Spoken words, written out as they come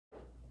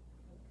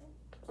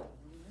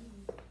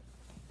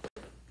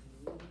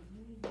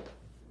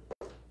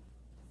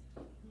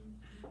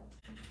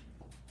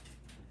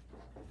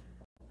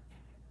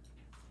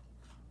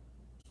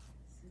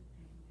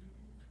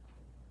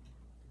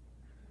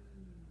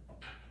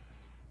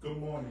Good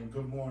morning,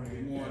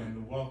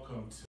 and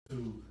welcome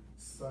to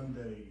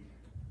Sunday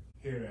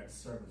here at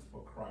Servants for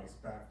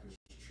Christ Baptist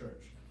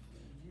Church.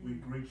 We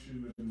greet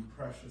you in the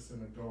precious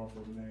and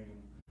adorable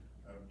name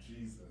of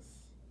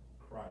Jesus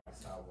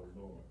Christ, our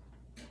Lord.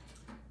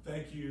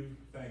 Thank you,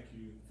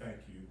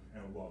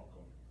 and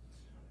welcome.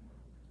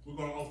 We're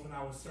going to open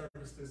our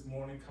service this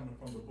morning coming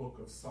from the book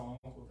of Psalms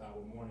with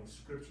our morning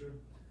scripture.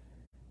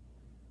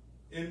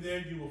 In there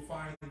you will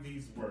find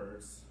these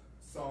words.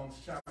 Psalms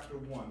chapter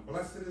 1.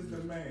 Blessed is the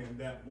man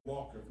that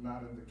walketh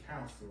not in the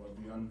counsel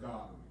of the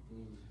ungodly,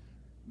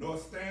 nor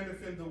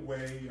standeth in the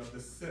way of the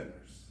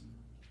sinners,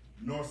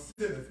 nor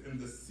sitteth in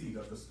the seat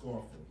of the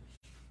scornful.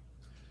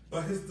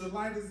 But his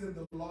delight is in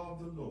the law of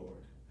the Lord,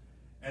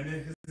 and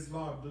in his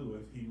law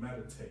doeth he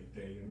meditate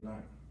day and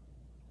night.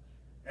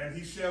 And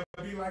he shall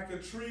be like a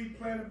tree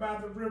planted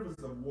by the rivers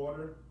of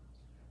water,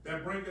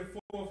 that bringeth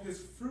forth his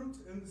fruit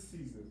in the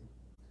season.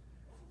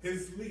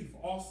 His leaf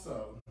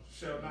also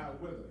shall not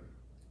wither,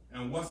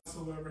 and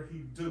whatsoever he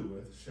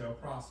doeth shall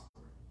prosper.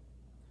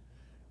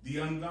 The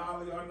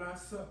ungodly are not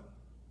so,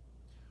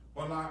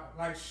 but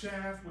like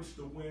shafts which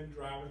the wind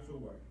driveth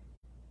away.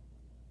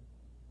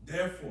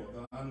 Therefore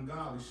the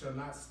ungodly shall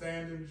not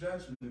stand in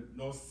judgment,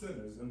 nor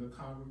sinners in the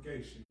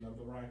congregation of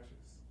the righteous.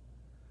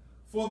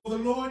 For the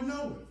Lord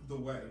knoweth the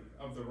way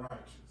of the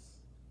righteous,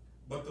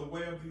 but the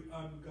way of the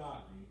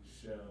ungodly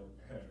shall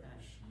perish.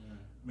 Amen.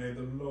 May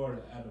the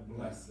Lord add a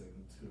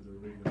blessing to the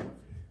reading of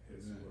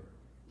his word.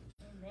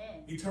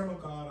 Amen. Eternal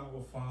God,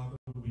 our Father,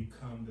 we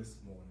come this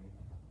morning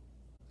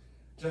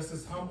just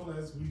as humble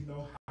as we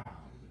know how.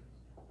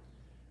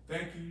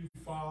 Thank you,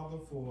 Father,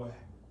 for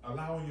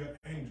allowing your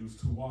angels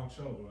to watch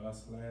over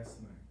us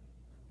last night.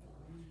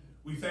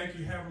 We thank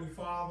you, Heavenly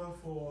Father,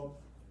 for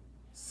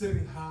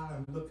sitting high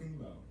and looking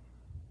low.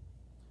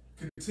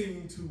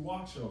 Continuing to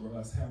watch over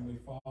us, Heavenly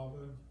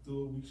Father,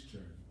 through a week's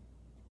journey.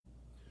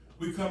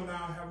 We come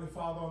now, Heavenly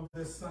Father, on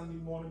this Sunday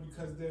morning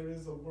because there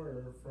is a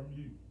word from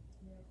you.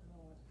 Yes,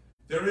 Lord.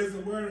 There is a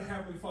word,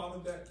 Heavenly Father,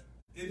 that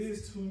it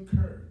is to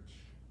encourage,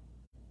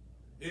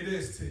 it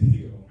is to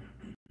heal,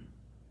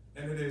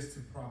 and it is to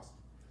prosper.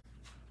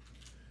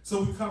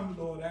 So we come,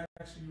 Lord,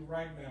 asking you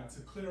right now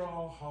to clear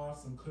all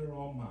hearts and clear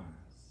all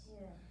minds.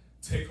 Yeah.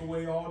 Take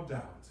away all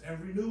doubts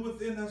and renew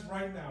within us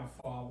right now,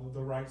 Father,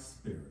 the right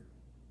spirit.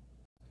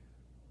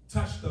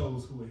 Touch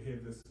those who are here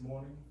this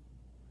morning.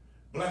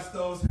 Bless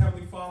those,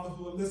 Heavenly Father,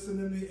 who are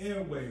listening in the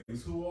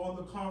airwaves, who are on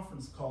the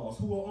conference calls,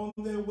 who are on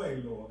their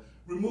way, Lord.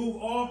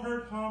 Remove all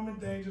hurt, harm, and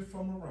danger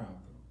from around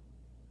them.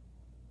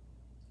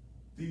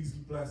 These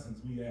blessings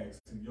we ask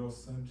in your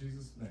Son,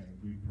 Jesus' name,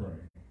 we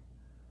pray.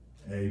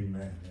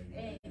 Amen.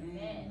 Amen.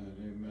 Amen.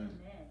 Amen.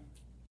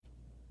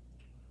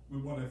 We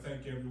want to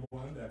thank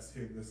everyone that's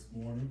here this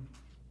morning.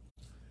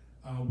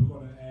 We're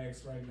going to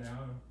ask right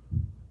now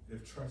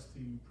if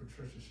Trustee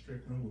Patricia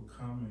Strickland will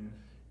come and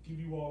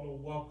give you all a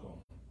welcome.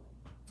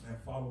 And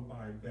followed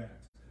by that,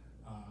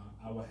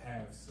 I will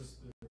have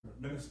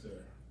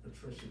Minister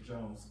Patricia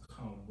Jones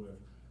come with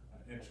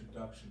an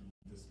introduction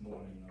this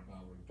morning of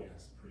our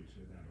guest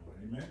preacher.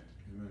 Amen?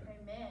 Amen.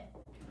 Amen.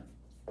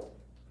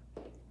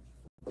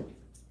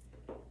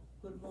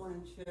 Good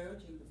morning,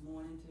 church, and good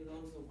morning to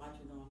those who are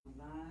watching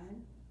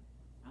online.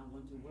 I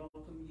want to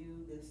welcome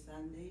you this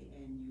Sunday,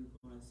 and you're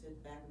going to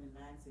sit back and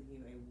relax and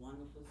hear a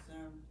wonderful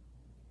sermon.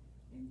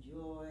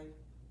 Enjoy.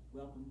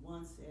 Welcome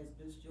once, as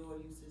Miss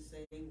Joy used to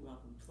say,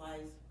 welcome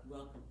twice,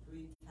 welcome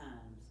 3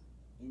 times.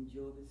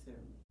 Enjoy the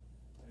sermon.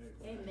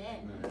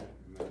 Amen.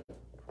 Amen.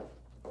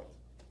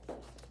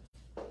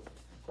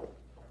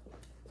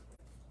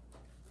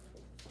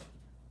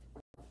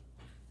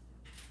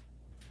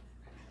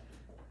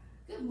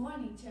 Good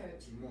morning,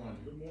 church. Good morning.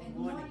 Good morning. And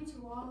good morning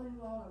to all of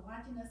you all who are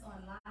watching us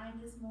online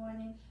this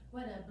morning.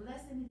 What a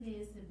blessing it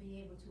is to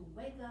be able to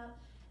wake up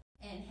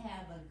and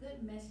have a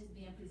good message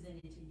being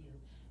presented to you.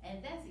 And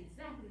that's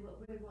exactly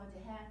what we're going to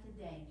have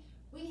today.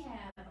 We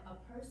have a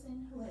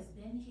person who has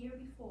been here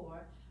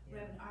before,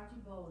 Reverend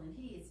Archie Boling.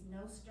 He is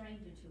no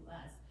stranger to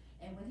us.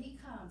 And when he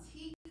comes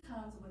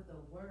with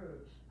a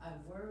word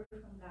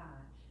from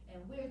God.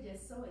 And we're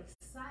just so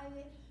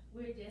excited.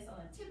 We're just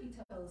on tippy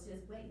toes,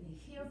 just waiting to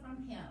hear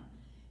from him.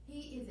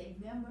 He is a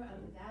member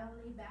of the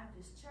Galilee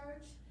Baptist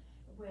Church,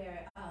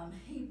 where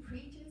he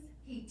preaches,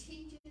 he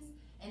teaches,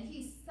 and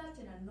he's such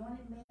an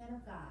anointed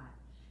man of God.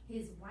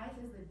 His wife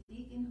is a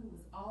deacon who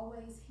is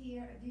always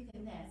here, a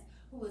deaconess,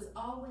 who is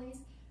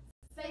always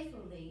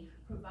faithfully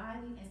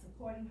providing and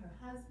supporting her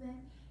husband.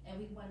 And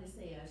we want to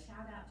say a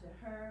shout out to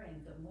her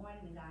and good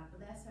morning and God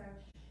bless her.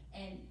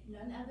 And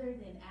none other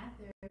than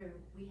after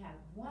we have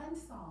one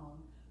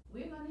song,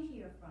 we're going to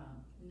hear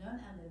from none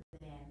other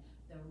than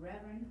the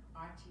Reverend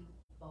Archie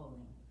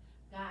Boling.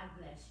 God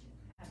bless you.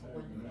 Have a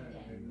wonderful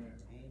day. Amen.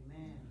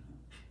 Amen.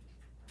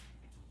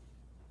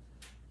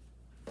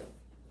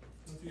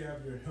 If you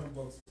have your hymn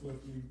books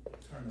with you,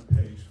 turn to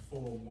page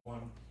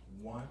 411,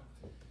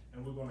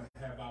 and we're going to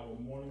have our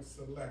morning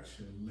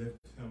selection, Lift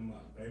Him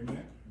Up.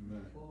 Amen?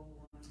 Amen.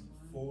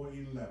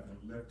 411,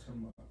 Lift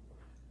Him Up.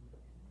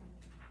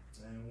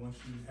 And once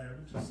you have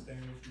it, just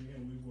stand with me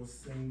and we will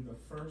sing the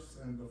first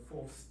and the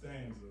fourth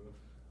stanza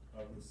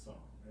of the song.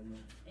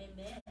 Amen.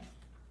 Amen.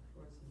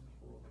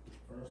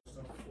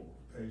 Verse 4,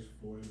 page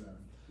 411.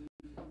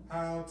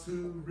 How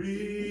to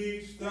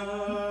reach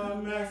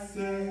the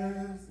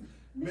masses,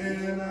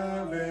 men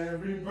of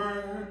every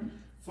birth,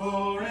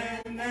 for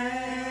an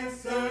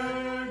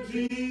answer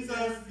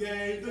Jesus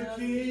gave the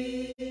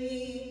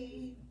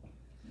key.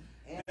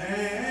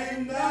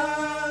 And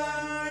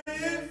I,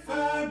 if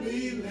I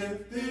be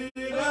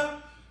lifted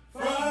up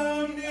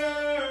from the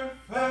earth,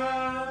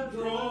 I'll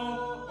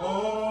draw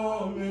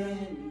all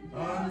men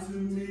unto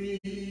me.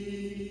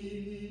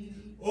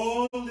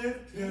 Oh,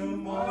 lift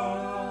him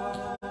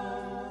up,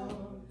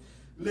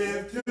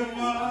 lift him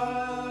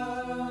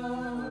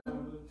up.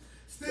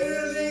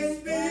 Still he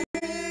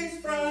speaks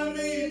from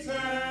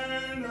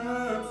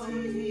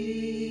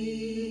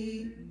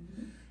eternity.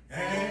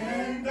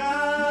 And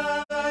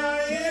I,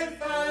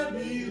 if I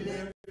be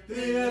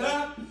lifted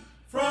up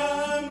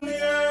from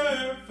the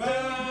earth,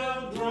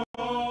 I'll draw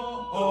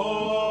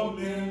all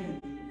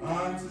men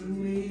unto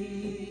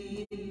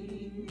me.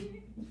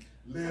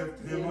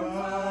 Lift him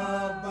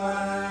up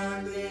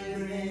by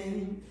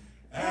living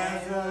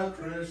as a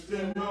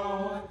Christian,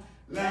 Lord.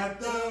 Let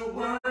the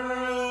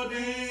world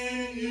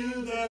in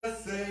you the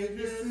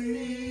Savior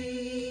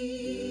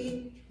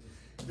see.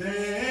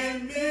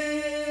 Then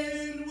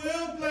men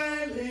will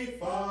gladly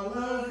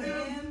follow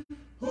him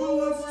who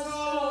was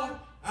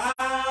taught,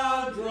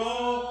 I'll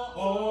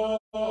draw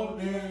all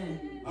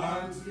men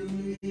unto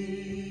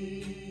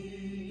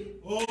me.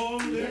 Oh,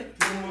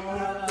 lift him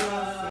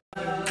up,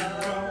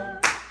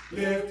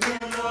 lift him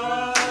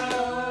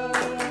up.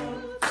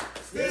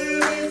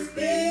 Still he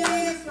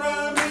speaks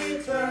from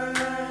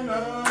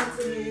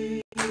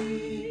eternity.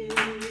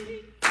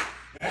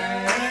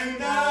 And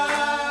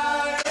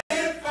I,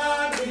 if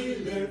I be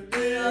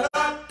lifted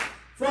up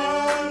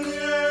from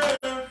the earth,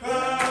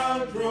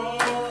 I'll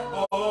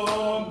draw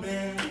all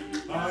men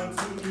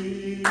unto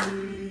me.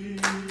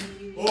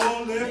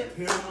 Oh, lift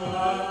him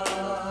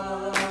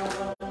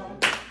up,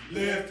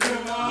 lift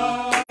him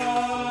up.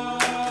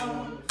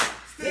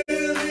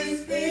 Still he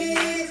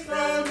speaks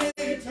from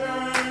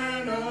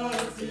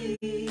eternity.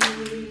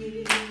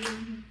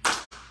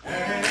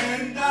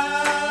 And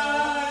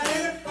I,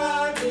 if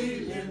I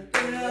be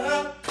lifted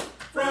up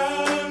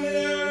from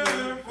the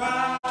earth,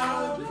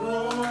 I'll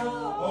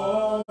draw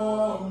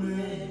all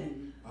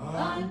men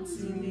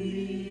unto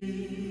me.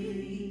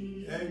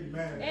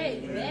 Amen. Amen.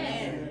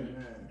 Amen.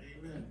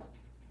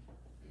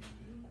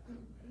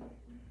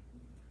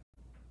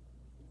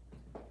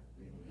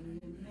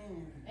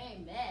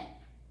 Amen.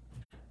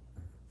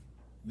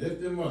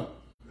 Lift him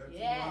up.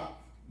 Yeah.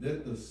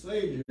 Lift the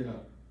Savior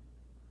up.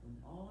 From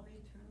all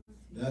eternity.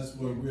 That's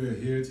what we're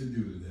here to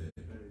do today.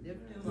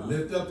 Lift him To up.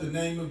 lift up the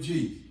name of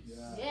Jesus.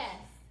 Yes.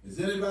 Is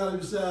anybody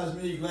besides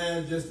me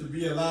glad just to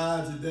be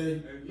alive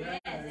today? Yes.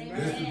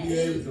 Just to be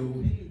Amen. able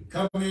to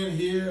come in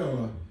here,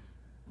 or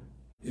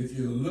if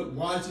you're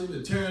watching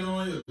to turn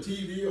on your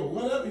TV or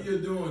whatever you're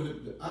doing,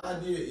 the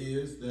idea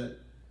is that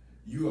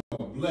you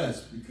are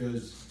blessed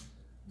because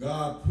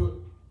God put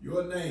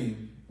your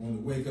name on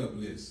the wake up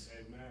list.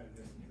 Amen.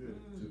 That's good.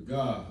 To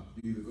God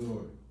be the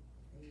glory.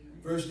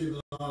 First, give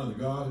honor to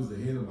God, who's the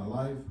head of my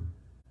life,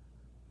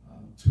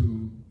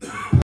 to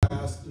the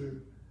pastor,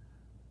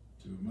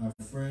 to my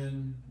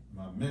friend,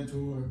 my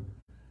mentor,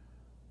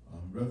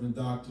 Reverend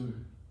Dr.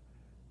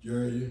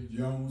 Jerry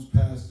Jones,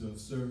 pastor of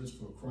Service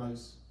for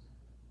Christ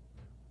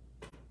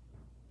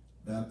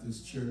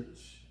Baptist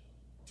Church,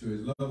 to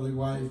his lovely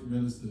wife,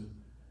 Minister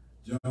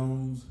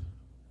Jones,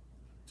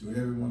 to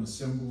everyone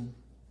assembled,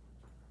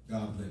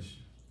 God bless you.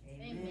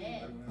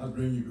 Amen. I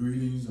bring you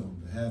greetings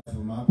on behalf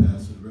of my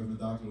pastor, Reverend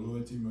Dr.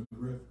 Lloyd T.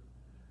 McGriff,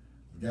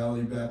 of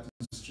Galilee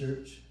Baptist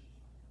Church,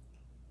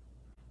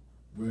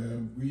 where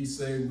we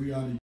say we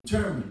are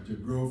determined to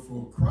grow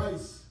for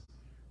Christ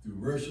through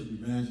worship,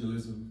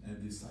 evangelism,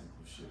 and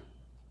discipleship.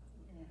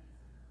 Yeah.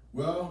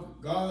 Well,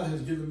 God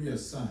has given me an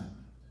assignment,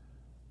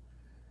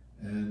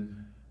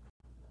 and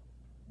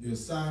the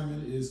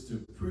assignment is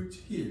to preach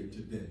here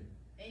today.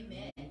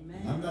 Amen.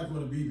 And I'm not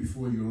going to be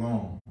before you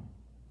long,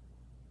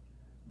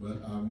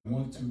 but I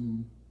want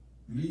to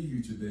leave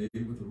you today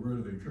with a word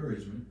of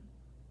encouragement,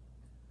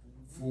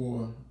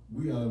 for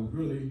we are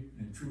really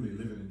and truly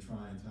living in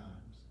trying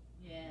times.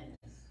 Yes.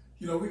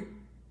 You know, we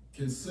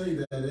can say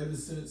that ever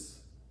since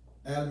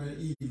Adam and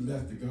Eve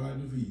left the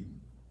Garden of Eden,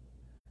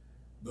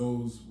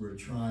 those were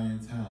trying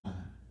times. Yeah.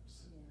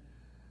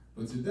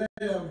 But today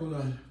I'm going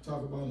to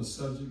talk about a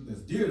subject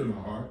that's dear to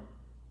my heart,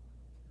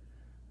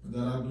 but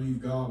that I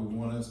believe God would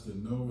want us to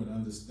know and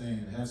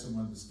understand, have some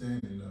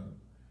understanding of,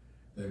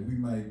 that we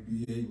might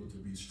be able to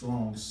be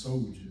strong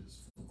soldiers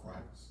for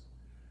Christ.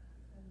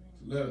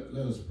 So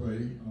let us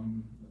pray.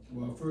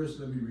 Well, first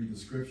let me read the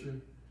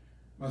scripture.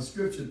 My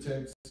scripture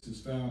text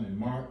is found in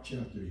Mark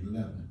chapter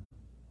 11,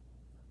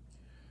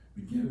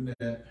 beginning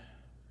at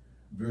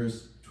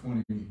verse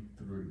 23.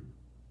 Amen.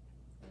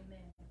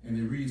 And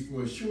it reads,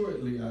 "For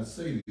assuredly I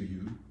say to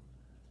you,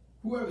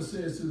 Whoever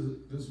says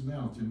to this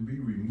mountain, be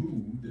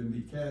removed and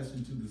be cast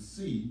into the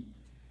sea,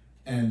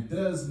 and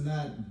does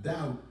not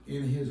doubt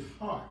in his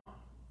heart,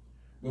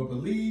 but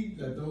believe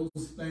that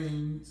those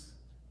things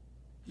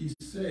he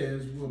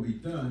says will be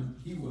done,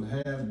 he will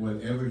have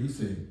whatever he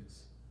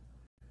says.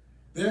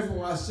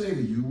 Therefore I say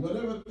to you,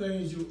 whatever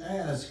things you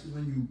ask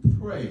when you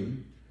pray,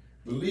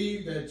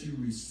 believe that you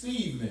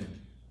receive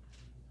them,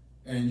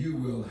 and you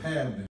will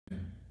have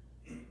them.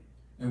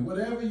 And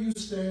whatever you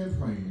stand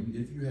praying,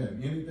 if you have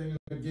anything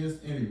against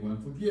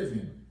anyone, forgive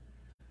him,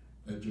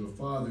 that your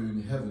Father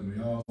in heaven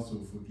may also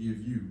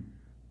forgive you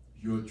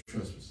your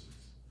trespasses.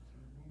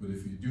 But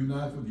if you do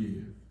not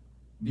forgive,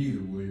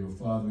 neither will your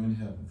Father in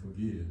heaven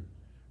forgive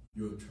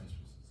your trespasses.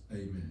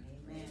 Amen.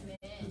 Amen.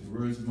 That the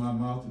words of my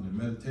mouth and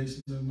the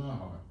meditation of my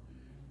heart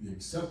be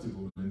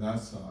acceptable in thy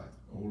sight.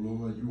 O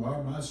Lord, you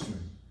are my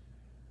strength,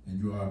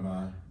 and you are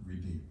my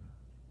Redeemer.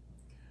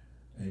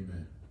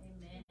 Amen.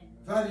 Amen.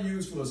 If I had to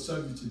use for a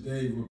subject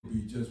today, it would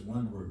be just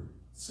one word,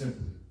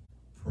 simply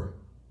pray.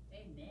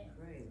 Amen.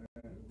 Pray.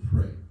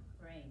 Pray.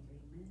 Pray.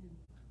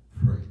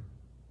 Amen. Pray.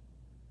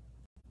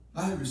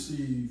 I have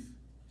received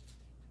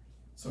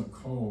some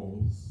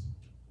calls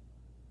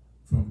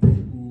from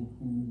people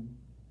who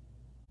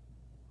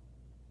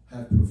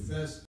have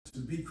professed to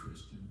be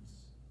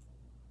Christians,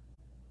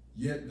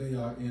 yet they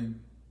are in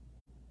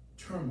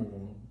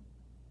turmoil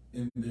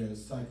in their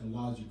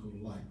psychological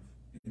life,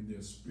 in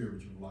their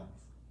spiritual life.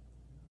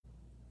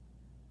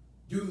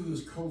 Due to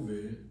this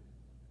COVID,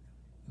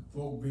 the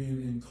folk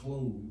being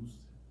enclosed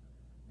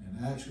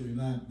and actually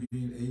not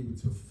being able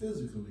to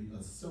physically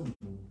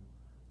assemble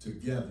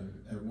together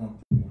at one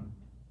point,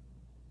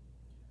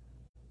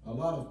 a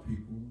lot of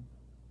people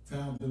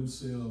found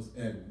themselves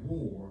at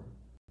war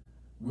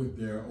with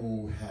their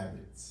old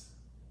habits.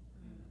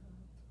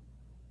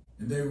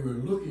 And they were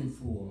looking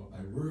for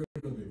a word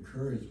of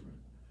encouragement,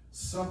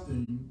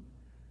 something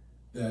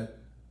that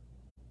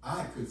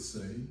I could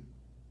say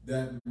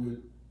that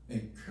would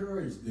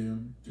encourage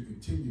them to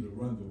continue to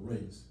run the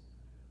race.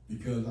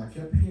 Because I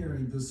kept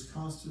hearing this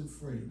constant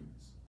phrase,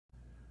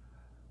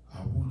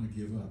 I want to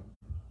give up.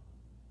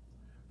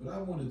 But I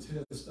want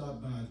to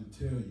stop by to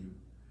tell you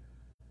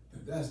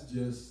that that's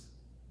just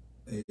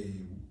a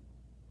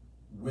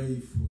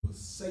way for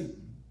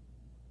Satan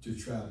to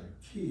try to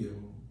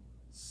kill,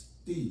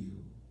 steal,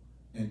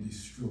 and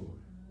destroy.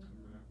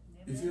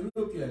 If you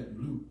look at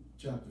Luke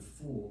chapter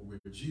 4, where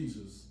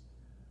Jesus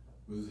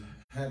was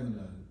having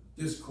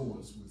a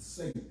discourse with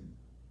Satan,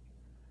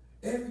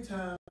 every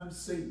time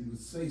Satan would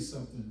say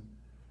something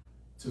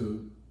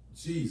to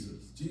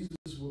Jesus,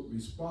 Jesus would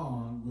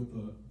respond with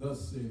a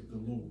thus saith the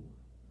Lord.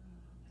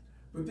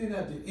 But then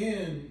at the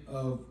end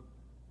of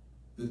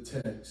the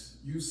text,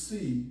 you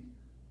see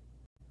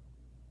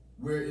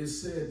where it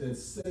said that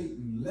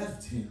Satan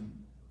left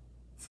him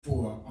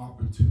for an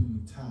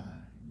opportune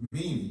time,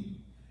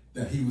 meaning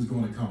that he was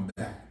going to come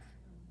back.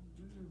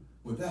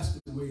 Well, that's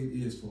the way it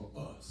is for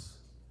us.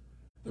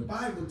 The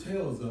Bible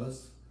tells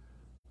us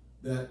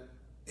that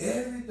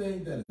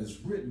everything that is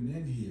written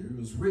in here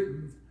is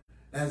written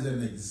as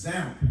an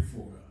example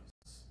for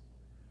us.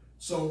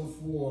 So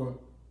for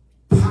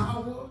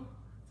power,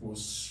 for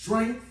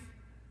strength,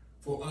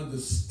 for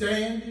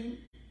understanding,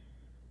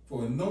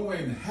 for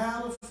knowing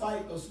how to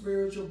fight a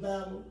spiritual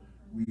battle,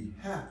 we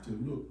have to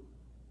look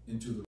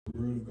into the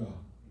Word of God.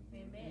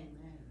 Amen.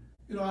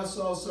 You know, I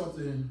saw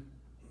something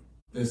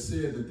that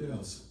said that there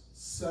are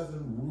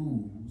 7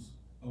 rules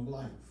of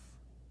life.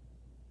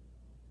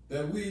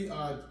 That we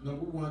are,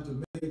 number one,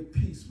 to make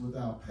peace with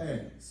our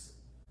past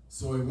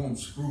so it won't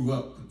screw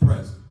up the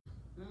present.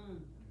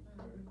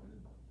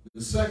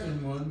 The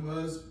second one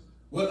was,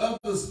 what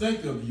others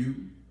think of you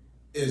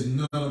is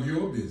none of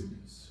your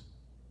business.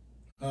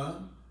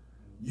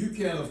 You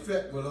can't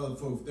affect what other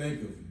folks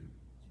think of you.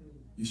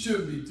 You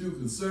shouldn't be too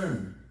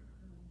concerned,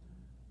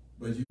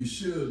 but you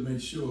should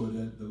make sure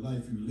that the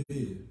life you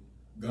live,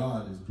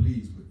 God is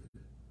pleased with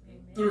it.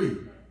 Amen. 3,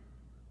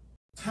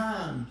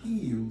 time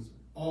heals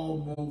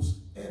almost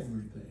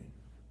everything.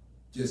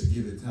 Just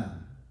give it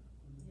time.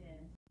 Yeah.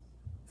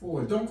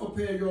 4, don't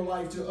compare your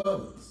life to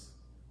others.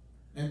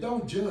 And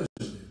don't judge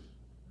them.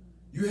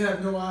 You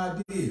have no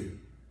idea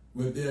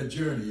what their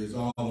journey is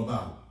all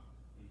about.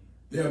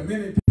 There are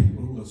many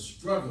people who are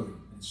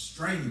struggling and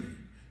straining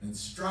and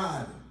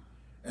striving,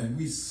 and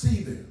we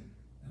see them.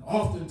 And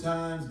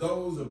oftentimes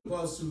those of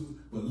us who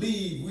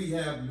believe we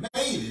have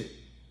made it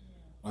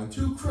are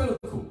too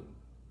critical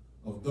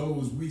of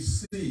those we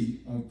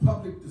see on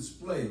public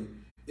display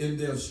in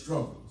their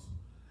struggles.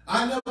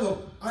 I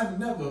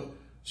never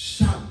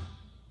shout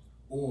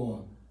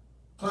or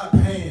clap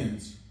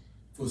hands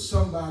for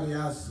somebody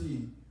I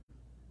see,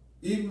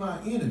 even my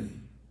enemy,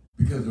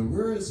 because the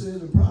word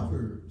says in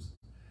Proverbs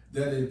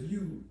that if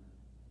you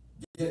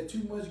get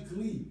too much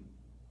glee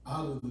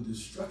out of the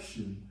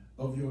destruction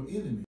of your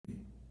enemy,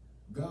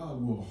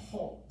 God will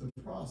halt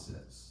the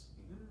process.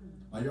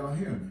 Are y'all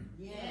hearing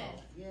me?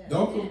 Yes.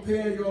 Don't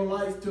compare your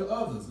life to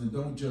others and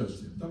don't judge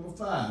them. Number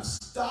 5,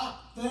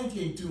 stop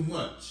thinking too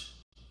much.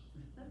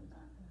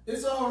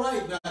 It's all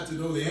right not to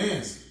know the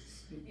answers.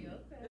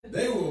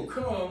 They will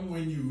come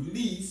when you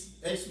least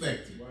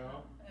expect it.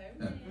 Well,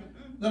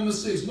 Number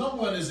 6, no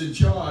one is in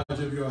charge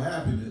of your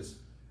happiness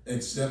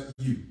except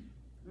you.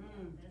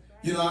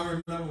 You know, I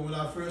remember when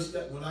I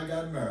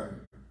got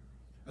married,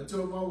 I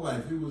told my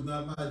wife it was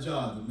not my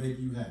job to make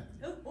you happy.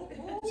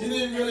 She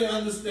didn't really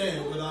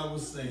understand what I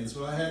was saying,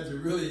 so I had to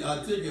really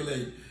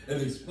articulate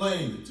and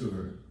explain it to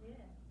her.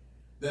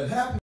 That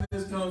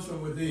happiness comes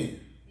from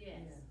within.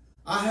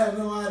 I have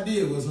no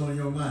idea what's on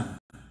your mind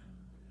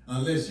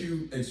unless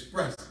you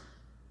express it.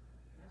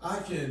 I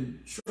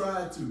can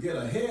try to get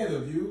ahead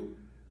of you,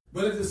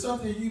 but if it's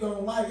something you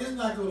don't like, it's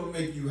not going to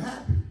make you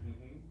happy.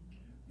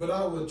 But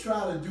I will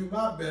try to do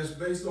my best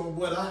based on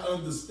what I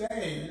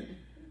understand,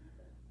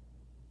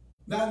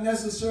 not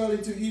necessarily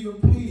to even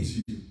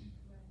please you,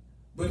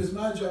 but it's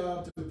my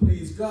job to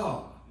please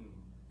God.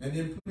 And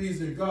in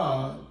pleasing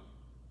God,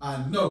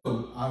 I know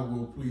I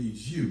will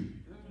please you.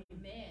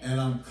 Amen. And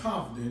I'm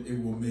confident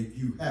it will make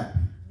you happy.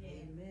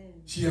 Amen.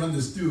 She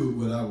understood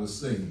what I was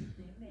saying.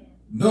 Amen.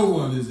 No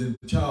one is in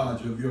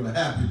charge of your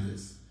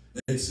happiness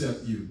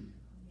except you. Amen.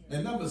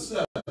 And number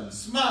 7,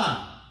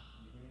 smile.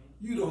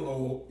 You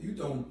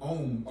don't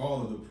own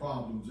all of the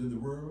problems in the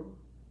world.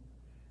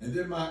 And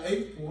then my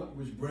 8th point,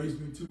 which brings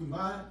me to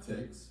my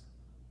text,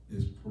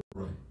 is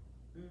pray.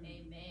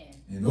 Amen.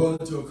 In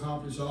order to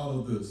accomplish all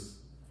of this,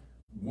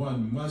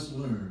 one must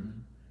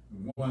learn,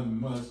 one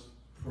must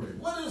pray.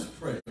 What is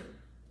prayer?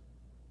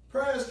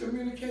 Prayer is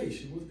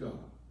communication with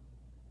God.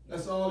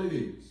 That's all it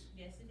is.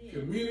 Yes, it is.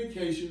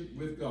 Communication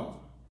with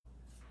God.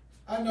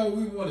 I know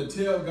we want to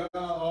tell God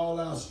all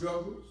our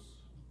struggles,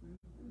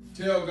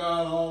 tell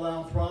God all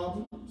our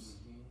problems,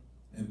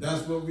 and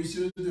that's what we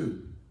should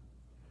do.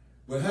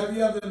 But have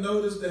you ever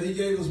noticed that he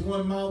gave us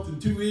 1 mouth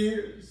and 2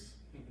 ears?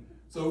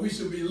 So we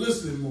should be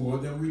listening more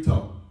than we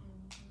talk.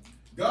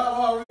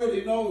 God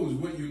already knows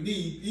what you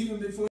need even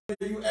before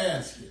you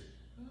ask it.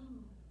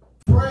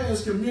 Prayer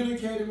is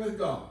communicating with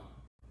God.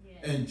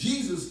 And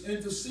Jesus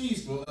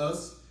intercedes for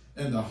us,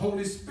 and the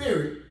Holy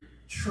Spirit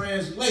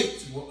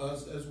translates for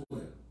us as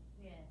well.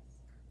 Yes.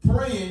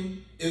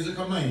 Praying is a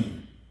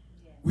command.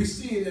 Yes. We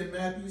see it in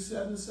Matthew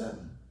 7:7. It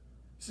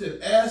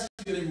said, ask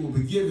and it will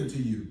be given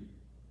to you.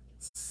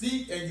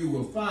 Seek and you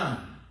will find.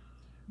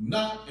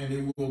 Knock and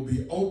it will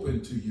be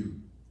open to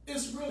you.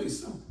 It's really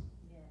simple.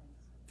 Yes.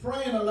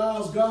 Praying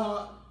allows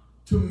God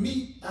to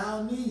meet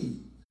our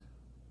needs.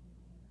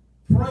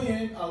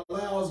 Praying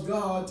allows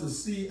God to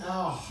see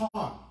our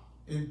heart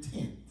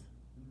intent.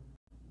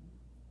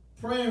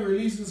 Praying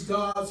releases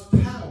God's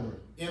power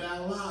in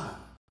our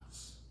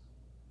lives.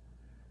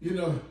 You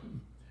know,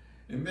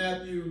 in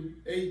Matthew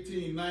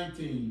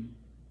 18:19,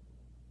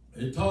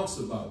 it talks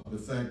about the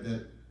fact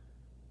that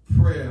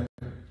prayer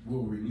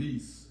will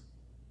release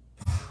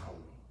power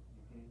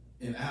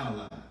in our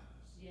lives.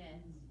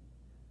 Yes.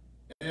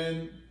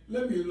 And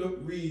let me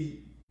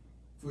read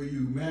for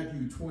you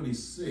Matthew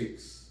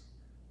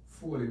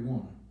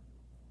 26:41.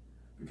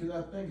 Because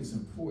I think it's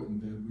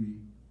important that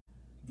we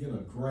get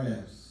a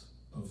grasp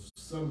of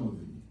some of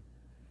the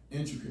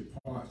intricate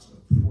parts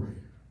of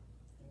prayer.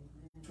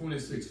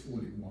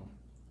 26:41.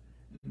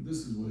 And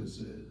this is what it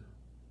says.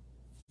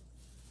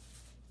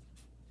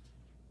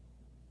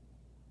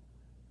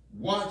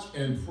 Watch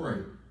and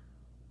pray,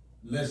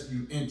 lest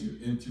you enter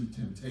into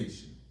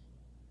temptation.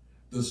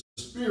 The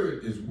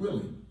spirit is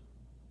willing,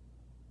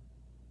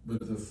 but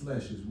the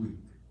flesh is weak.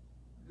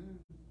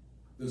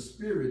 The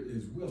spirit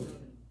is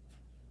willing,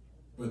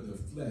 but the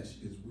flesh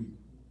is weak.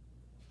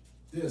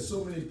 There are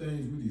so many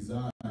things we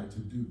desire to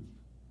do,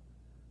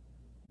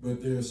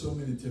 but there are so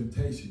many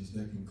temptations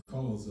that can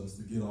cause us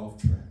to get off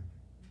track.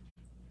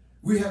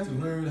 We have to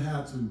learn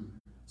how to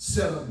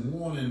set up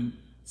warning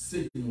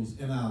signals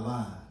in our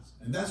lives,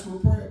 and that's where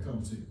prayer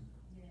comes in.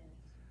 Yeah.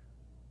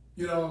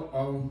 You know,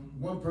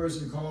 one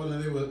person called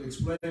and they were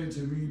explaining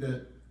to me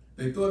that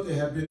they thought they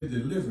had been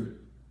delivered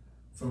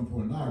from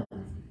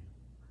pornography.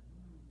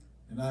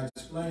 And I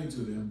explained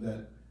to them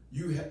that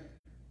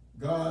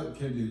God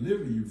can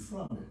deliver you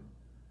from it,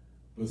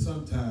 but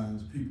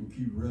sometimes people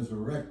keep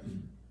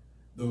resurrecting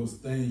those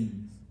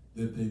things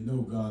that they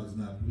know God is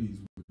not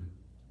pleased with.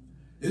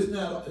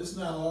 It's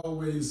not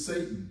always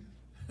Satan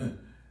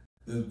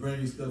that's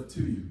bringing stuff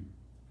to you.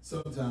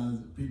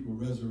 Sometimes people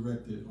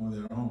resurrect it on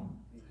their own.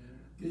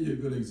 I'll give you a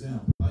good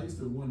example. I used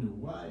to wonder,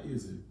 why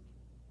is it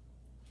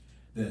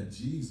that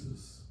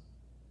Jesus,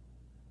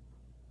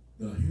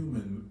 the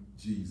human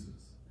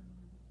Jesus,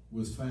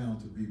 was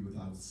found to be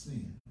without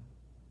sin?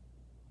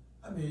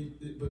 I mean,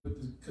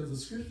 because the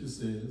scripture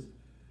says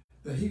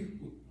that he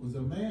was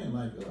a man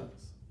like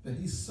us, that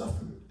he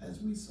suffered as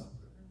we suffered.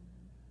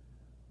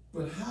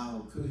 But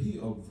how could he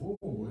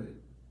avoid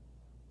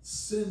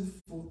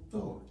sinful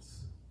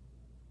thoughts?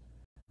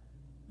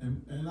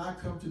 And I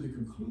come to the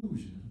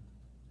conclusion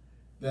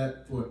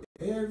that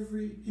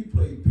he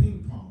played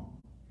ping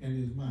pong in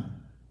his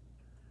mind.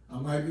 I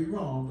might be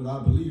wrong, but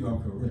I believe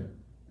I'm correct.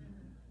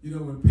 You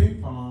know, when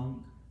ping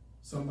pong,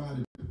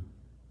 somebody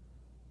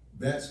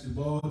bats the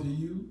ball to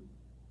you,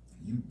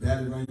 you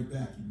bat it right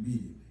back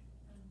immediately.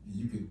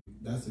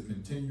 That's a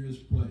continuous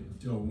play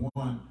until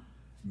one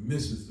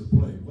misses the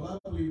play. Well,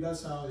 I believe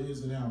that's how it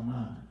is in our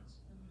minds.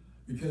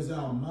 Because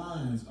our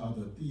minds are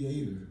the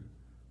theater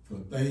for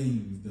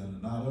things that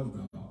are not of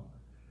God,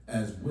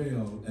 as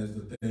well as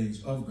the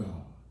things of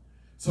God.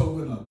 So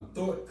when a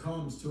thought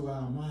comes to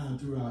our mind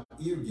through our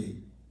ear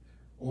gate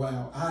or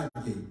our eye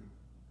gate,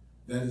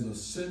 that is a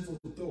sinful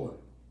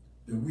thought,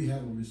 then we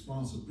have a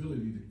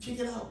responsibility to kick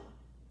it out.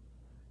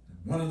 And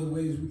one of the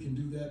ways we can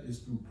do that is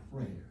through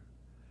prayer.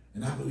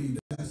 And I believe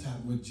that's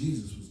what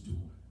Jesus was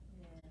doing.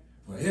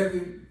 For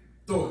every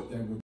thought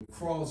that would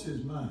cross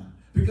his mind.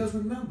 Because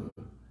remember,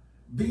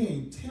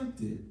 being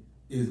tempted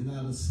is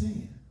not a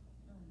sin.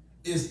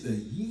 It's the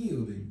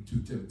yielding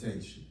to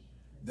temptation.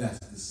 That's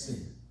the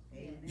sin.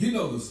 Amen. You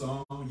know the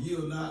song,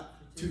 yield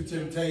not to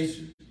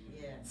temptation.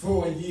 Yeah.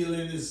 For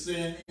yielding is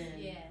sin.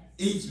 Yeah.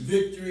 Each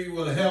victory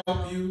will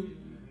help you,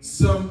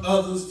 some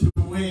others to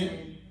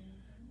win.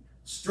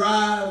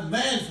 Strive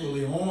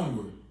manfully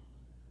onward.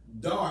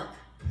 Dark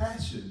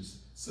passions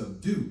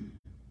subdue.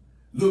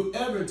 Look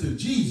ever to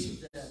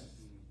Jesus.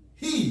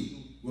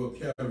 He will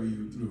carry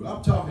you through.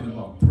 I'm talking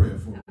about prayer,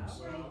 folks. That's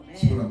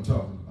what I'm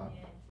talking about.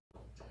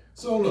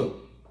 So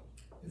look,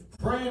 if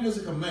praying is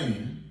a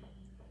command,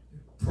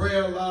 if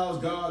prayer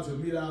allows God to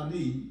meet our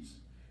needs,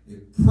 if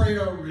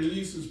prayer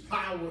releases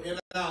power in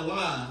our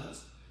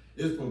lives,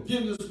 if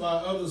forgiveness by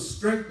others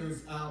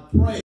strengthens our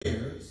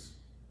prayers,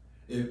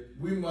 if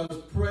we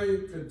must pray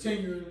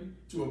continually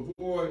to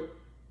avoid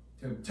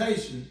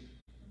temptation,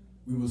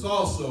 we must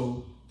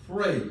also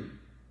pray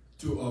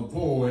to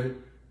avoid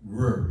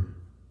worry.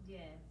 Yeah.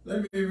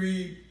 Let me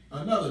read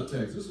another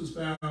text. This is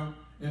found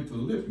in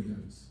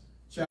Philippians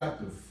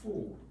chapter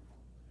 4,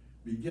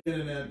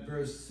 beginning at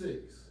verse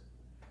 6.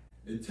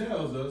 It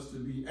tells us to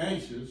be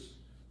anxious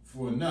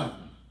for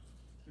nothing,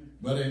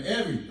 but in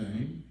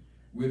everything,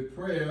 with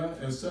prayer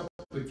and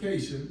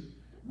supplication,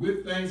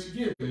 with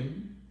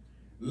thanksgiving,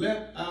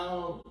 let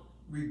our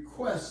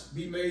requests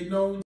be made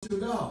known to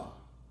God.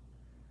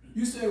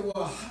 You say,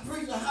 well,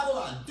 preacher, how do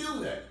I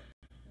do that?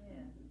 Yeah.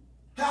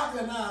 How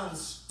can I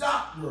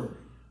stop worrying?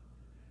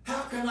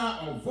 How can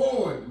I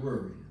avoid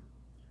worrying?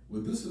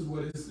 Well, this is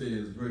what it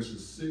says,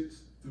 verses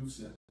 6 through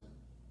 7.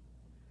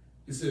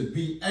 It says,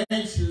 be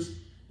anxious.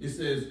 It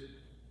says,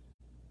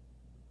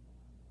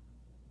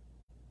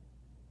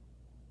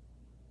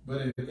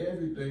 but in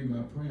everything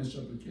by prayer and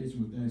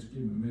supplication with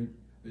thanksgiving, make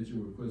that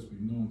your requests be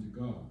known to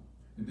God.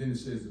 And then it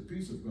says, the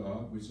peace of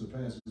God, which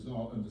surpasses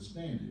all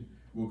understanding,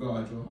 will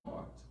guard your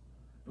heart.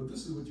 But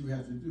this is what you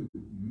have to do.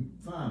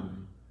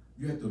 Finally,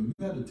 you have to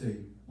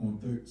meditate on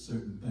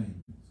certain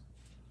things.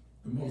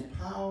 The most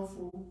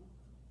powerful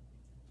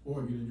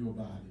organ in your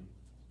body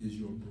is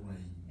your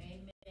brain.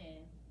 Amen.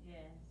 Yes.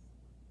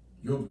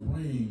 Your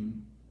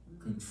brain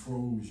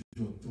controls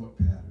your thought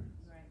patterns,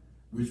 right,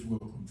 which will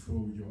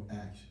control your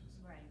actions.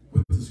 Right.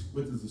 What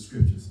does the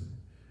scripture say?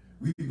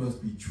 We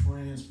must be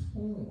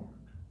transformed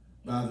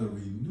by the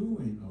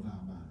renewing of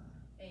our mind.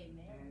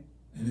 Amen.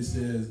 And it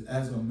says,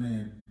 as a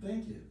man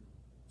thinketh,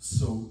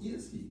 so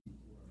is he.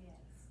 Yes.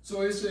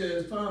 So it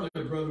says, finally,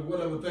 brother,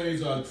 whatever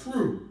things are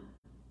true,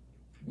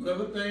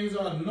 whatever things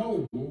are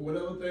noble,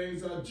 whatever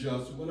things are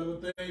just, whatever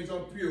things are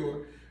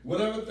pure,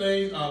 whatever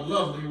things are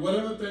lovely,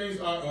 whatever things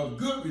are of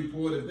good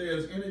report, if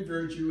there's any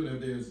virtue and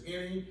if there's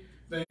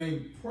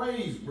anything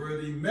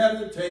praiseworthy,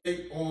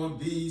 meditate on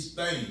these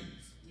things.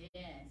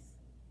 Yes.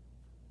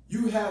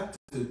 You have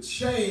to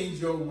change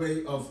your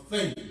way of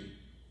thinking.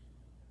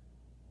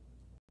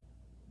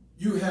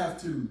 You have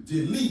to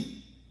delete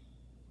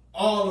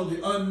all of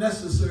the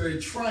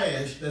unnecessary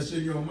trash that's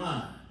in your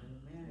mind.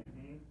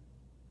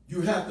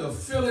 You have to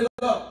fill it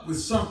up with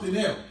something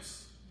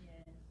else.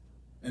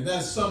 And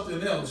that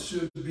something else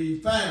should be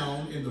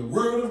found in the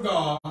Word of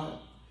God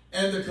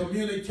and the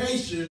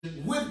communication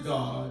with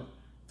God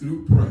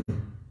through prayer.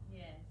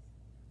 Yes.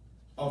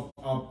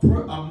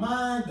 A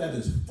mind that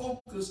is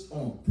focused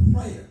on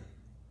prayer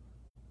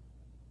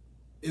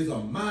is a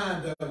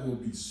mind that will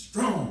be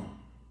strong.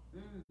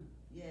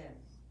 Yes.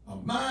 A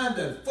mind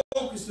that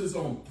focuses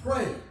on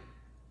prayer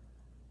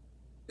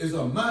is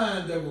a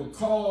mind that will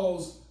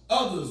cause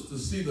others to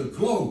see the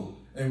glow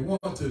and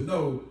want to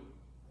know,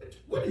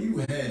 what do you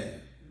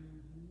have?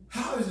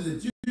 How is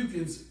it that you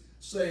can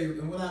say,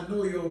 and when I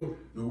know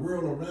the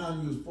world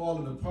around you is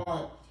falling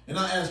apart, and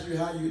I ask you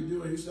how you're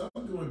doing, you say,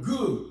 I'm doing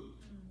good.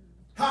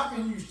 How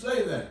can you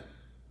say that?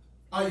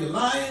 Are you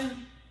lying?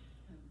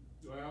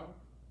 Well,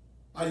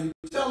 are you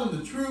telling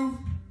the truth?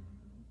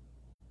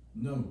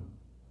 No.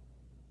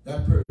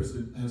 That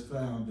person has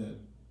found that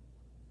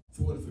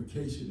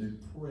fortification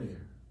and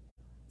prayer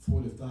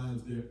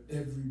fortifies their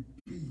every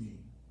being,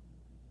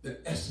 the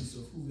essence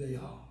of who they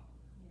are.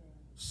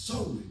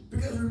 Solely.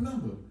 Because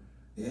remember,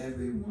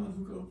 everyone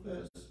who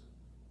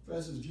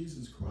confesses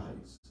Jesus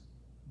Christ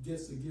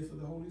gets the gift of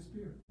the Holy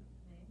Spirit.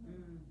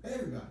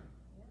 Everybody.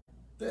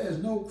 There is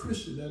no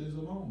Christian that is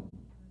alone.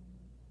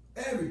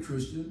 Every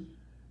Christian,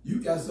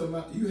 you have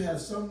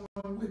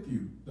someone with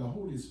you. The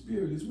Holy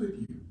Spirit is with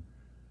you.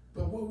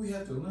 But what we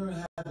have to learn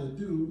how to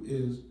do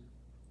is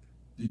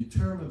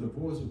determine the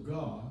voice of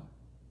God,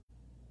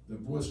 the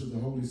voice of the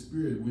Holy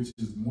Spirit, which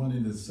is one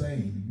and the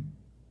same,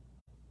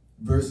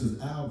 versus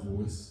our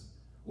voice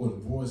or the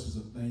voices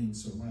of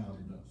things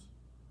surrounding us.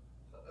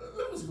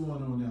 What's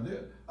going on now?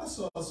 I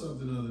saw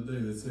something the other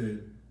day that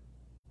said,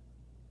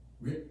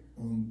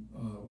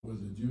 was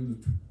it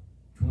June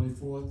the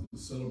 24th to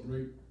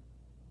celebrate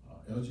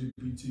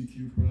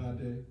LGBTQ Pride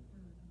Day?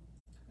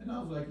 And I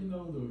was like,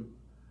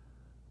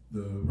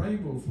 the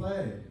rainbow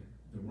flag,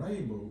 the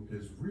rainbow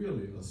is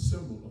really a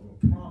symbol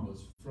of a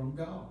promise from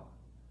God.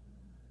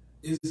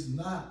 It's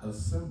not a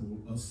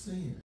symbol of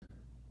sin.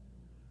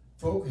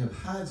 Folk have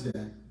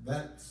hijacked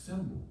that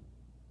symbol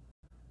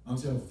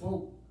until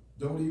folk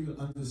don't even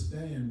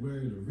understand where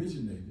it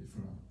originated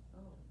from.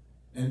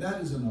 And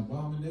that is an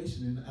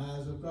abomination in the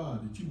eyes of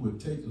God, that you would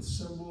take a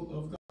symbol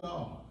of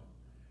God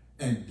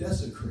and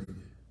desecrate it.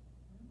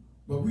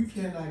 But we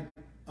cannot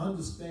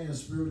understand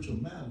spiritual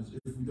matters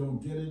if we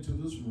don't get into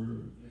this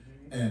word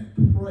and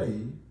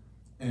pray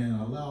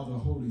and allow the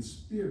Holy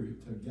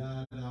Spirit to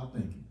guide our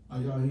thinking. Are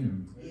y'all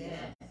hearing me?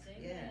 Yes.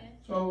 Yes.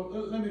 So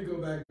let me go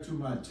back to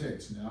my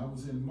text now. I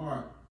was in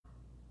Mark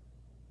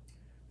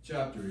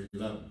chapter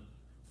 11.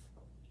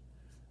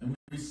 And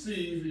we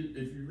see,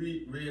 if you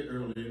read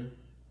earlier,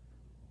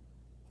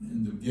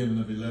 in the beginning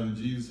of 11,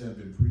 Jesus had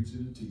been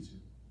preaching and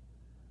teaching.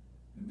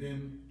 And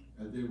then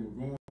as they were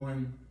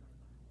going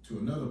to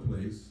another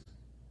place,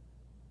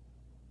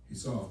 he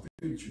saw a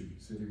fig tree.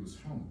 He said he was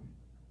hungry.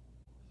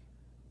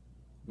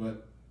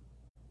 But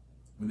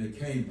when they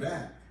came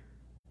back,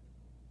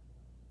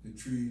 the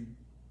tree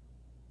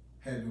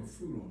had no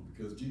fruit on it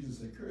because Jesus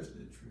had cursed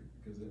that tree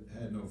because it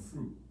had no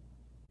fruit.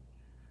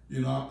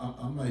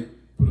 I might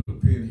put a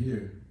pin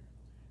here.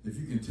 If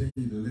you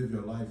continue to live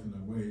your life in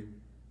a way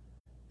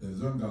that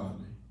is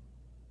ungodly,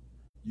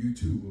 you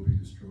too will be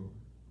destroyed.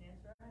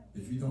 That's right.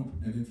 If you don't,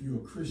 and if you're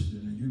a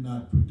Christian and you're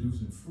not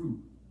producing fruit,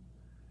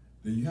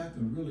 then you have to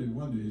really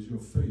wonder, is your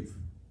faith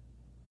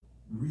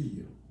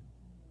real?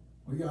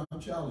 Well, yeah, I'm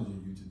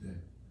challenging you today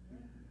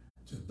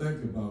to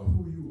think about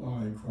who you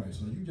are in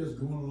Christ. Are you just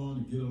going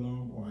along to get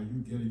along, or are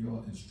you getting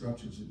your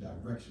instructions and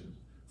directions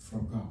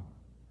from God?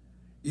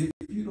 If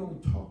you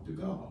don't talk to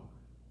God,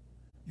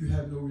 you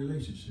have no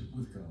relationship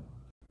with God.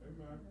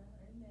 Amen.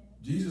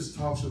 Jesus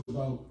talks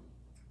about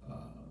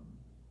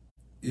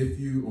if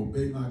you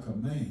obey my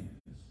commands,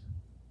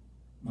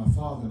 my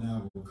Father and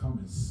I will come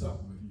and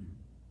sup with you,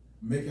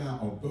 make our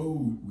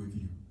abode with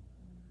you.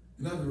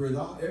 In other words,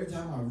 every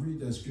time I read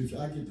that scripture,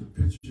 I get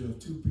the picture of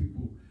two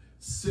people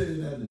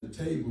sitting at the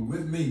table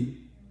with me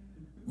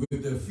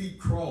with their feet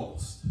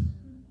crossed,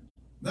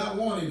 not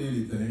wanting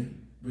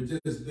anything, but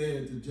just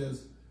there to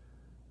just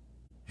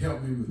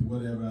help me with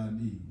whatever I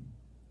need.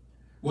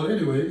 Well,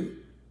 anyway,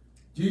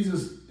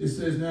 Jesus, it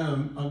says now,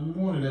 on the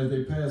morning as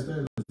they passed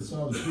that, they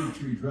saw the fig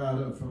tree dried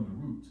up from the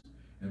roots.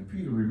 And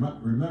Peter,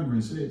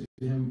 remembering, said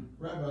to him,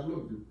 Rabbi,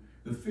 look,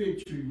 the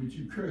fig tree which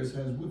you cursed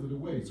has withered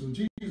away. So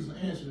Jesus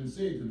answered and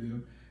said to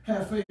them,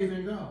 have faith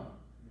in God.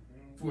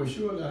 For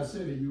surely I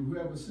say to you,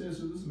 whoever says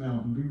to this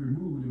mountain, be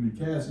removed and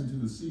be cast into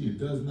the sea, and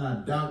does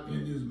not doubt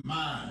in his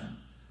mind,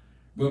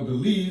 but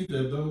believes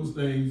that those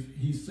things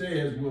he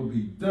says will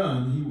be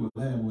done, he will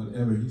have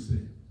whatever he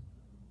says.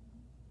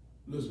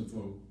 Listen,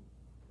 folks,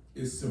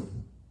 it's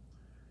simple.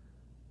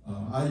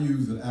 I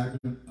use an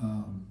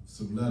acronym,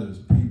 some letters,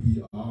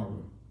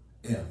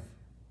 PBRF,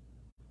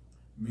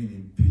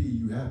 meaning P,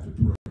 you have to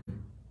pray,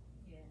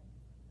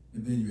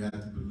 and then you have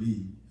to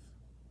believe,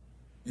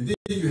 and then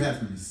you have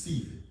to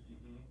receive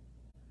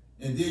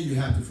it, and then you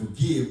have to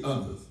forgive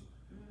others,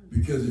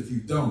 because if you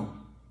don't,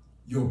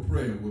 your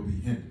prayer will be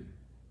hindered.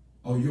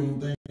 Oh, you don't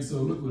think so?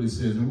 Look what it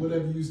says. And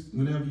whenever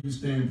you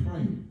stand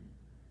praying,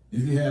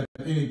 if you have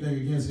anything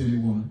against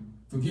anyone,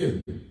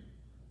 forgive them,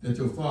 that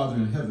your Father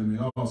in heaven may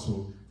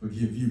also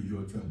forgive you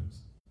your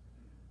trespasses.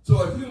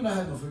 So if you're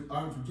not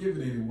aren't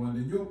forgiving anyone,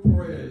 then your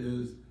prayer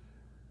is,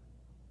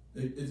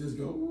 it just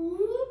go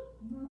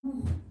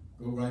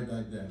right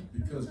back down.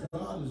 Because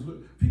God is,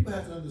 people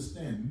have to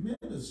understand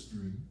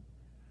ministry.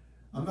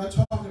 I'm not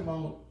talking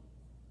about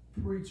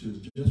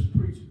preachers, just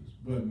preachers,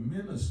 but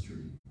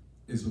ministry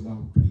is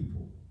about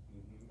people.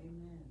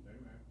 Amen.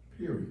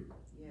 Period.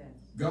 Yes.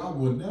 God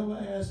will never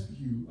ask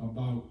you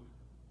about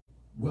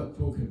what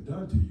folk have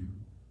done to you,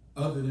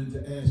 other than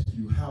to ask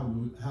you how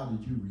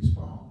did you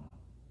respond.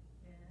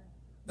 Yeah.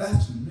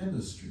 That's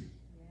ministry.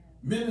 Yeah.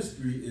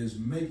 Ministry is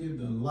making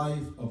the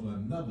life of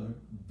another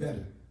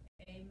better.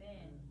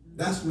 Amen.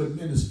 That's what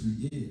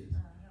ministry is.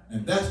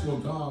 And that's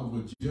what God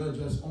will judge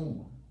us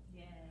on.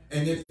 Yeah.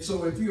 And if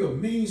you're a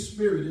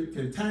mean-spirited,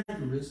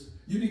 cantankerous,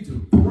 you need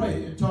to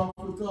pray and talk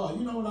with God.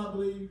 You know what I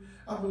believe?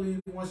 I believe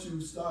once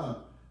you start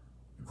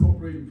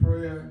incorporating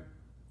prayer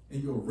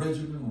in your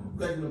regimen on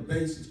a regular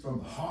basis from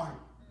the heart,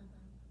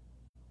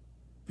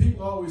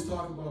 people always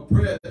talk about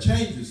prayer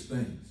changes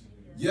things.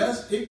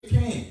 Yes, it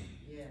can.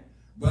 Yeah.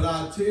 But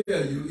I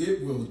tell you,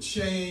 it will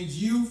change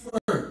you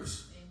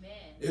first.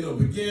 Amen. It'll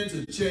begin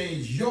to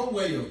change your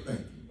way of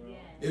thinking. Yeah.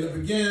 It'll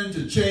begin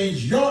to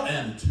change your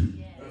attitude.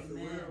 Yeah.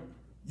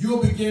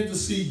 You'll begin to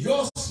see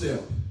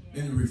yourself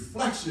in the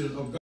reflection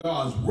of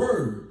God's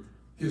word,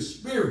 his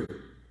spirit.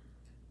 Amen.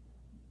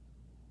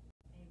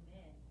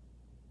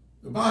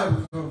 The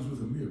Bible comes with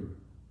a mirror.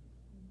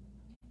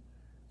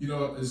 You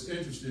know, it's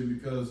interesting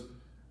because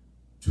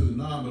to the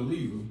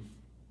non-believer,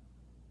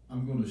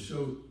 I'm going to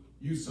show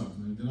you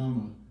something, and then I'm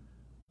going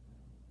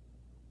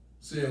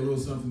to say a little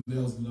something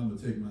else, and I'm going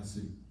to take my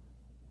seat.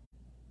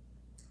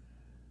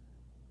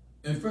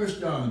 In 1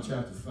 John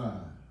chapter 5,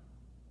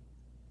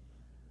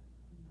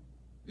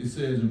 it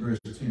says in verse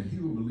 10, he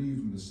who believes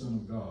in the Son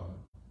of God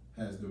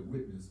has the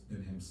witness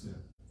in himself.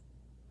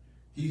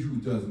 He who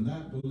does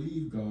not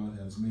believe God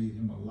has made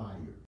him a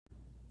liar,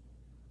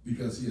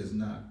 because he has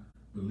not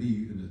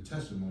believed in the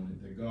testimony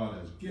that God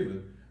has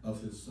given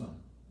of his Son.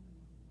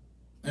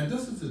 And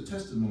this is the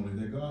testimony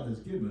that God has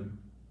given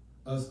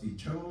us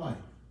eternal life.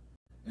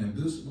 And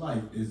this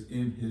life is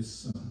in his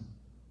Son.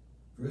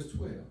 Verse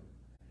 12.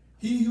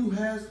 He who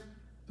has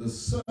the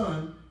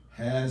Son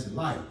has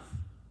life.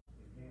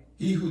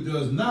 He who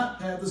does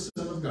not have the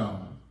Son of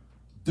God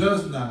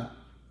does not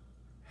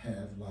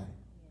have life.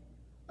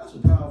 That's a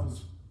powerful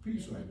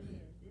piece right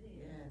there.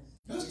 Yes.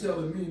 That's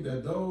telling me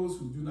that those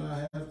who do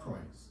not have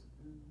Christ,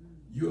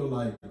 you're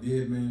like a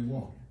dead man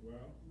walking,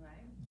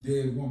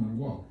 dead woman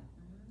walking.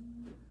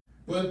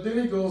 But then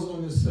it goes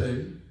on to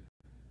say,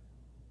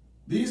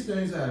 these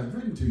things I have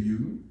written to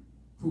you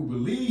who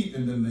believe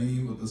in the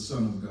name of the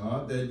Son of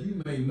God, that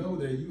you may know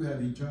that you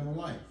have eternal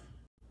life,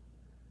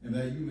 and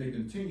that you may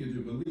continue to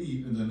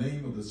believe in the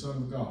name of the Son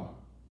of God.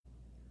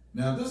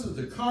 Now, this is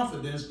the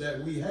confidence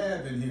that we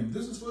have in him.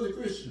 This is for the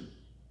Christian.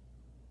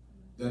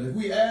 That if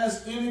we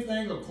ask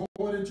anything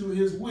according to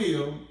his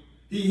will,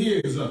 he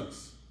hears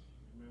us.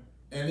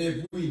 And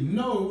if we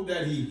know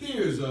that he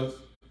hears us,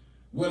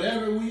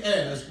 whatever we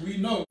ask, we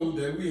know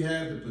that we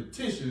have the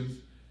petitions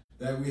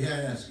that we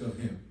ask of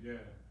him. Yeah.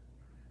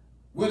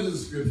 What is the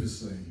scripture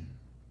saying?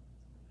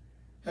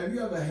 Have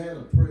you ever had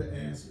a prayer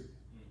answered?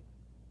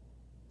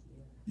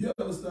 You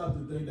ever stop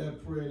to think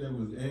that prayer that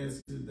was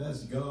answered,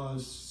 that's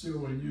God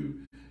showing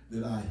you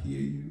that I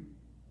hear you,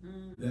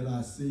 that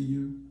I see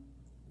you?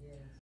 Yes.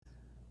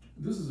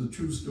 This is a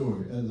true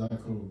story as I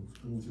go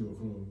to a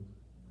close.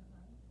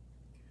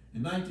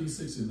 In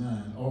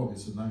 1969,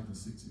 August of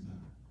 1969,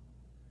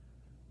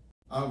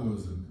 I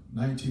was a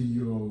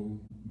 19-year-old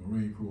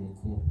Marine Corps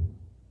corporal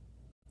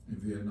in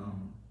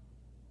Vietnam.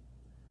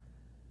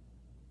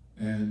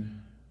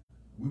 And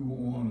we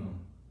were on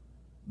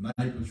a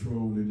night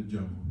patrol in the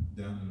jungle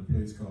down in a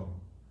place called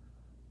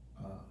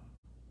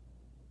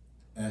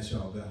Archie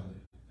Valley.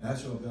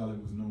 Archie Valley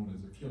was known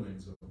as a killing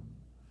zone.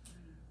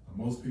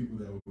 Most people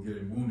that were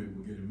getting wounded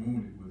with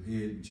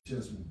head and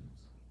chest wounds.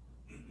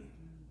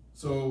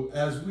 So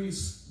as we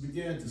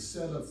began to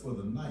set up for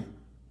the night,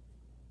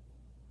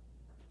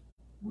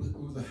 it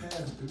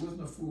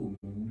wasn't a full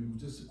moon, it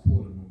was just a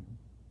quarter moon.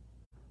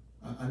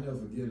 I never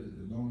forget it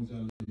as long as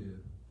I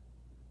live.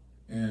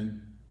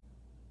 And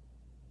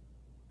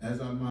as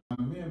my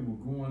men were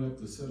going up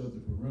to set up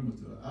the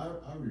perimeter,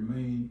 I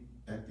remained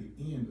at the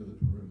end of the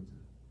perimeter.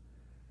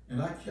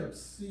 And I kept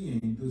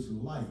seeing this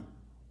light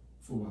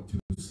for about 2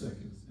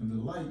 seconds. And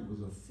the light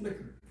was a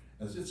flicker,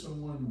 as if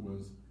someone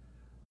was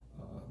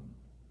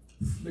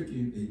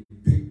flicking a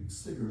big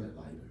cigarette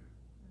lighter.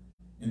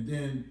 And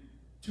then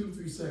 2 to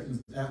 3 seconds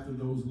after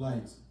those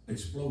lights,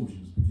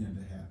 explosions began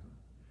to happen.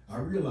 I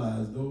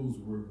realized those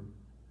were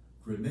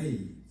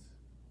grenades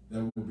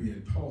that were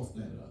being tossed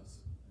at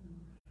us.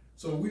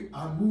 So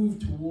I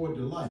moved toward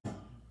the light.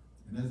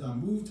 And as I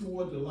moved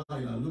toward the light,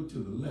 I looked to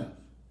the left.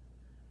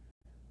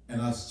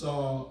 And I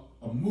saw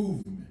a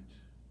movement.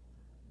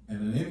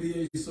 And an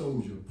NBA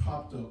soldier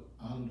popped up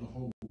out of the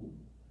hole.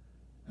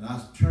 And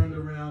I turned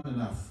around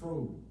and I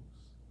froze.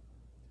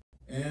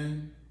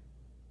 And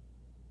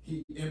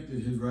he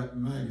emptied his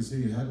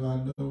magazine. How do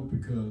I know?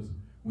 Because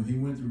when he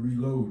went to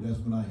reload, that's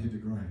when I hit the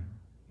ground.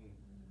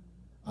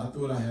 I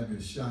thought I had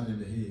been shot in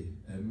the head,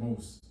 at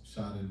most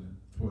shot in the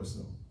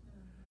torso.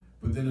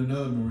 But then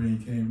another Marine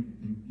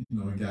came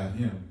and got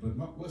him. But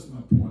what's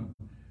my point?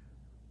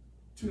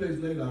 2 days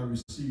later, I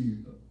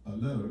received a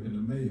letter in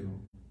the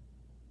mail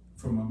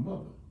from my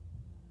mother.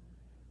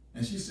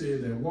 And she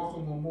said that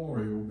Walker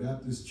Memorial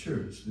Baptist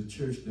Church, the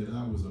church that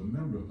I was a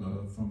member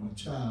of from a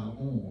child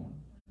on,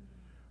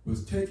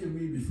 was taking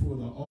me before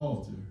the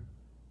altar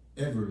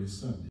every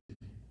Sunday.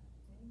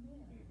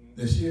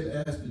 That she had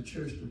asked the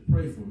church to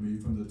pray for me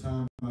from the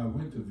time I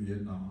went to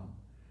Vietnam.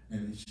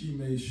 And she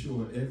made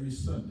sure every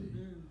Sunday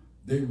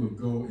they would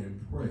go in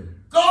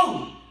prayer.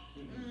 Go!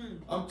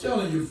 I'm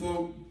telling you,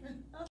 folks.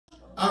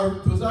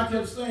 Because I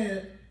kept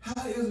saying,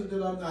 how is it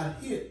that I'm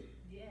not hit?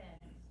 Yeah.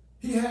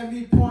 He had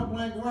me point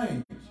blank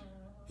range.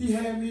 He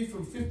had me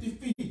from 50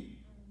 feet.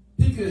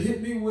 He could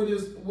hit me with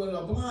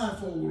a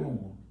blindfold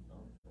on.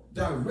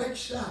 Direct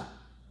shot.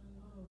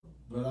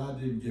 But I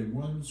didn't get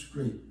one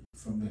scrape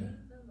from there.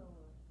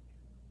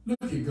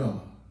 Look at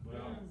God.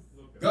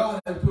 God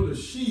had put a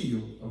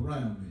shield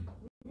around me.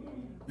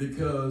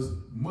 Because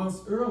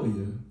months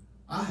earlier,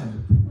 I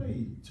had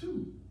prayed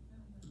too.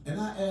 And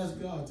I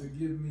asked God to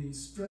give me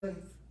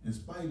strength in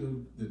spite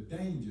of the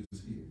dangers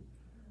here,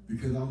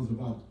 because I was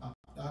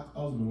going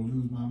to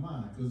lose my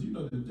mind. Because you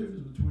know the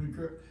difference between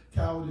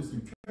cowardice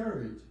and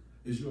courage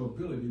is your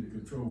ability to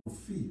control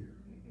fear.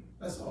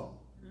 That's all.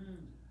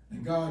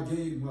 And God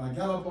gave, when I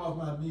got up off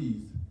my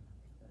knees,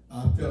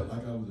 I felt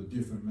like I was a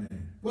different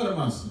man. What am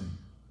I saying?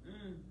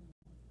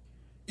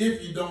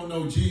 If you don't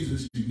know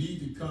Jesus, you need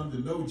to come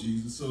to know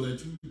Jesus so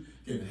that you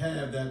can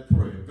have that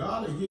prayer.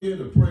 God will hear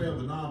the prayer of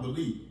a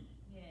non-believer.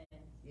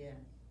 Yeah.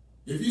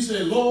 If you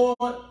say, Lord,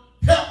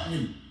 help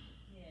me.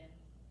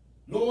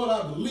 Lord,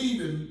 I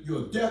believe in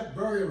your death,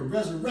 burial, and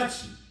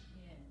resurrection.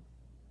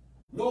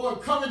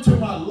 Lord, come into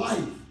my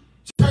life.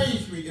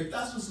 Change me. If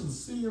that's a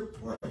sincere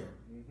prayer,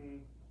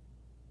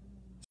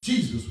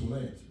 Jesus will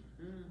answer.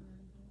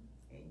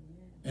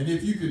 And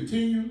if you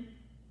continue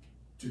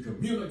to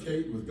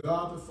communicate with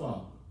God the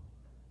Father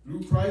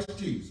through Christ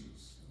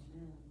Jesus,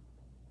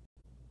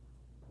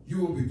 you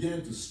will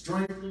begin to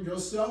strengthen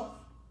yourself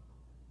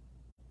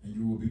and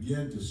you will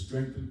begin to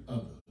strengthen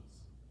others.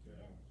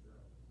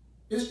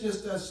 It's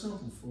just that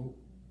simple, folks.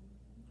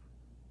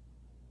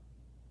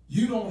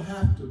 You don't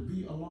have to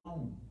be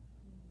alone.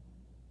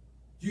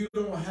 You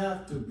don't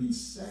have to be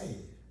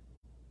sad.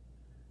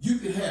 You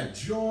can have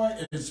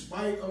joy in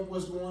spite of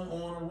what's going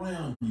on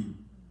around you.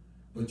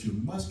 But you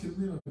must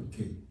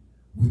communicate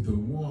with the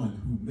one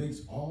who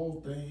makes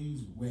all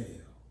things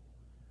well,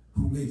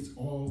 who makes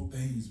all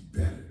things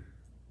better.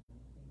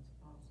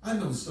 I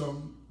know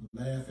some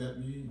laugh at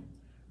me,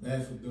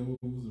 laugh at those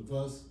of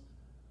us.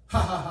 Ha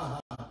ha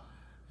ha ha.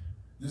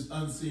 This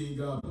unseen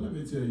God. But let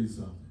me tell you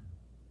something.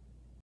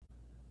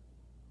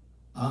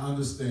 I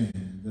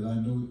understand that I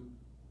know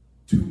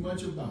too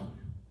much about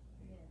it.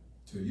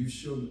 Till you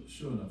sure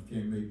enough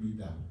can't make me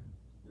doubt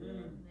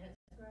it.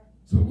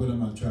 So what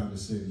am I trying to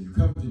say to you?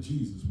 Come to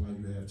Jesus while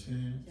you have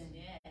chance.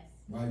 Yes.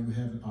 While you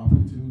have an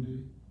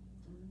opportunity.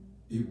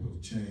 It will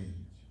change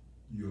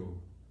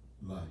your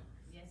life.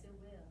 Yes, it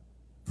will.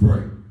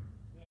 Pray.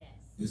 Yes.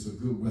 It's a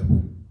good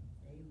weapon.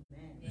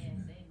 Amen. Yes.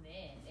 Amen.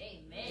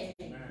 Amen.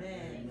 Amen. Amen.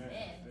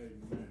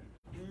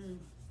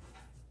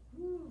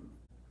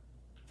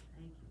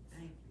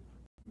 Thank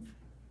you.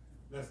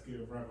 Let's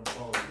give Reverend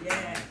Boling.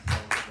 Yes.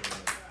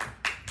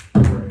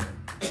 Prayer.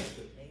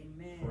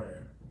 Amen.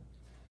 Prayer.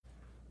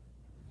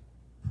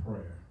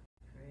 Prayer.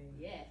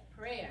 Yes,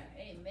 prayer.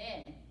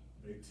 Amen.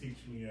 They teach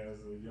me as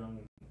a young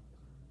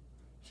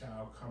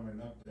child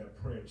coming up that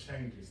prayer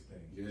changes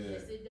things.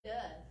 Yes, it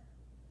does.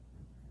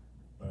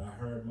 But I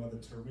heard Mother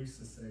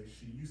Teresa say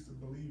she used to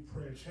believe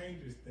prayer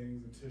changes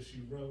things until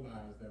she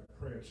realized that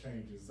prayer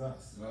changes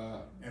us.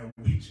 And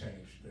we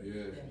change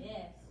things.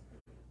 Yes.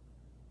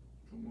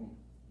 Come on.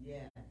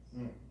 Yes.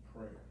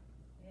 Prayer.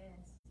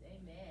 Yes.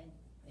 Amen.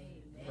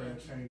 Amen. Prayer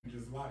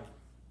changes life.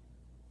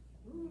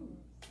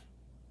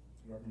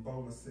 Reverend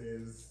Boling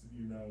says,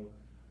 you know,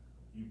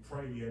 you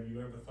pray. Have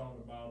you ever thought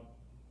about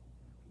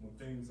when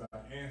things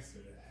are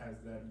answered?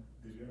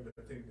 Did you ever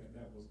think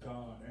that was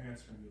God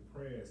answering your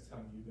prayers,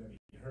 telling you that he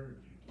heard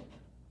you?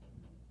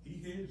 He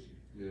hears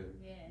you.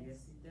 Yes,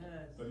 he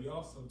does. But he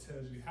also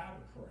tells you how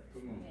to pray.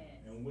 Come on.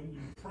 Yes. And when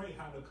you pray,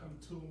 how to come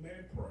to him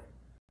and pray.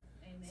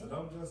 Amen. So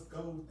don't just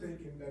go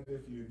thinking that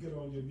if you get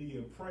on your knee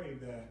and pray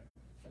that,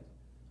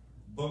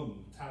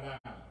 boom, ta-da.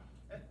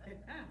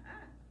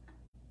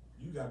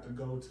 You got to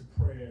go to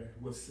prayer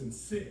with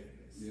sincerity.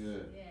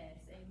 Yes.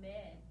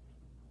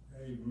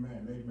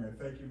 Amen. Amen.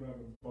 Thank you,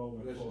 Reverend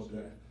Boling, for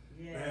that.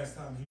 Yes. Last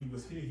time he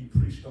was here, he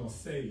preached on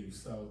save.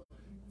 So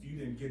if you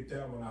didn't get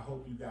that one, I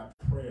hope you got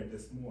prayer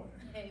this morning.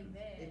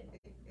 Amen.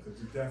 Because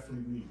you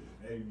definitely need it.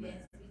 Amen.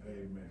 Yes, we do.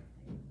 Amen.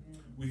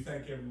 We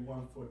thank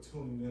everyone for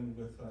tuning in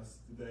with us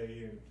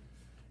today. And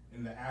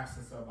in the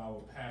absence of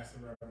our pastor,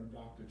 Reverend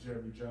Dr.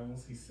 Jerry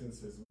Jones, he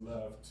sends his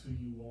love to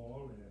you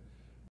all. And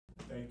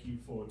thank you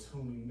for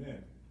tuning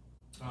in.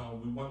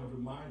 We want to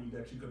remind you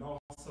that you can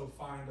also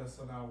find us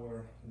on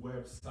our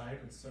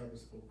website at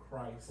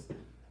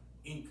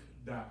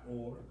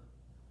serviceforchristinc.org.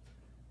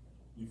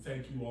 We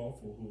thank you all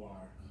for who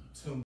are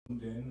tuned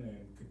in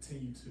and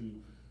continue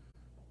to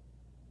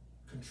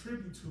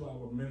contribute to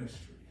our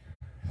ministry.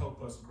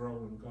 Help us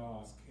grow in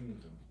God's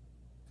kingdom.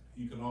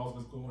 You can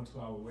always go into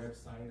our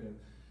website and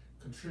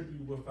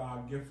contribute with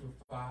our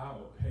Giftify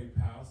or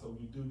PayPal. So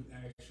we do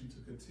ask you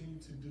to continue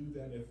to do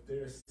that. If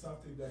there's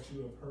something that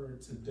you have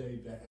heard today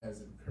that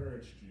has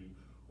encouraged you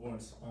or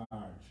inspired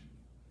you,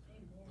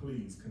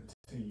 please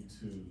continue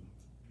to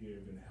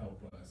give and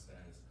help us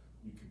as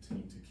we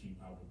continue to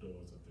keep our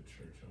doors of the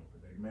church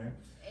open. Amen.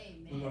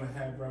 Amen. We're going to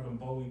have Reverend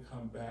Boling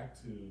come back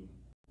to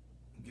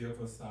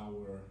give us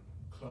our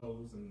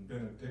close and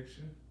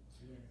benediction.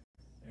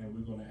 And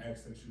we're going to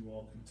ask that you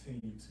all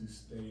continue to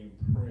stay in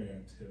prayer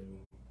until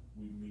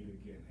we meet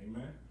again.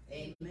 Amen?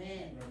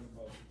 Amen. Reverend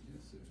Boling.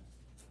 Yes, sir.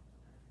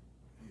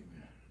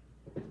 Amen.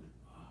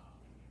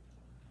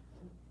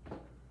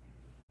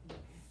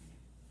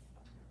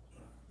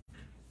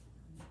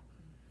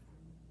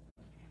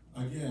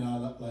 Again,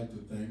 I'd like to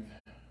thank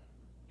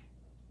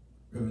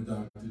Reverend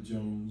Dr.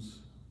 Jones,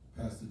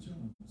 Pastor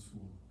Jones,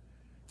 for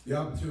the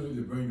opportunity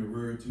to bring the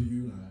word to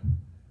you. And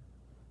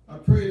I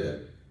pray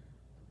that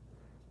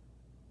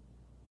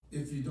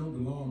if you don't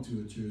belong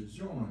to a church,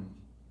 join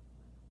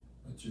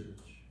a church.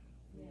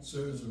 Yeah.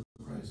 Service of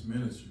Christ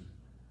ministry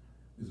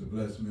is a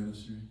blessed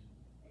ministry.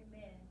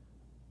 Amen.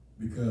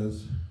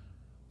 Because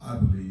I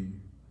believe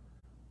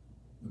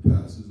the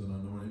pastor is an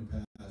anointed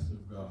pastor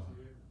of God.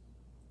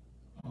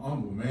 An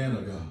humble man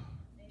of God.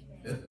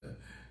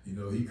 You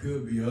know, he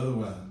could be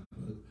otherwise,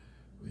 but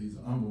he's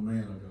an humble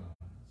man of God.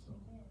 So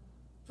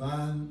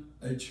find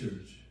a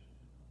church.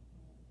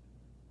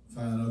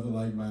 Find other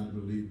like-minded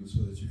believers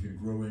so that you can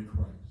grow in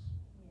Christ.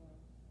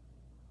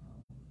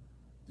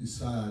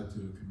 Decide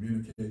to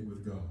communicate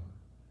with God,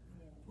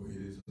 for it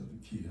is the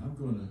key. I'm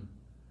going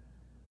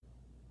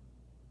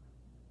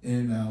to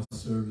end our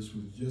service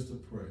with just a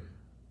prayer.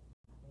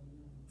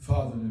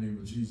 Father, in the name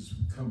of Jesus,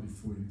 we come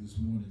before you this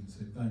morning and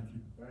say thank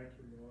you. Thank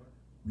you, Lord.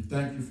 We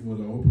thank you for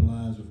the open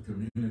lines of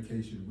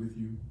communication with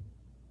you.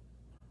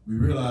 We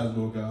realize,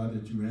 Lord God,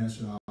 that you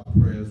answer our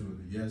prayers with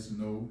a yes,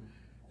 no,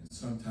 and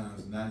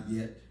sometimes not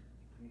yet.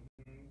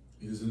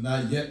 It is a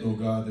not yet, Lord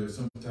God, that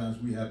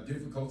sometimes we have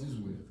difficulties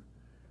with.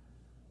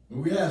 But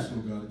we ask,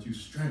 Lord God, that you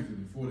strengthen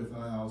and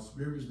fortify our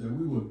spirits, that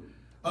we will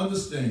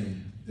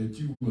understand that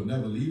you will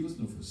never leave us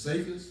nor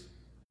forsake us.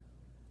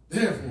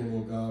 Therefore,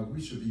 Lord God,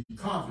 we should be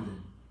confident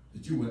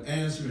that you will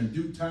answer in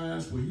due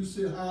times, for you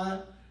sit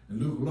high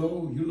and look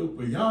low. You look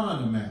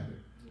beyond the matter.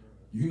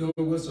 You know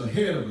what's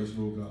ahead of us,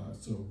 Lord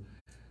God. So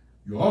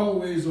you're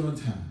always on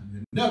time.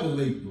 You're never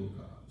late, Lord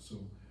God. So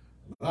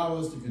allow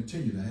us to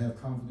continue to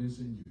have confidence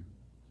in you.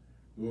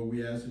 Lord,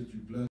 we ask that you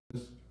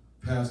bless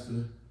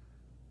Pastor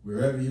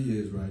wherever he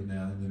is right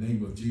now. In the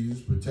name of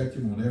Jesus, protect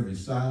him on every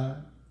side.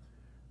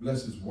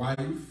 Bless his wife,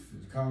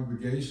 his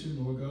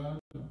congregation, Lord God.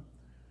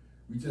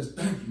 We just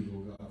thank you,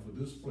 Lord God, for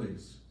this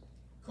place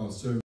called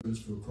Service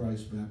for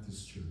Christ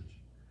Baptist Church.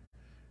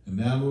 And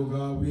now, Lord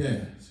God, we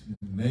ask in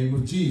the name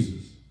of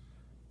Jesus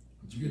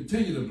that you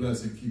continue to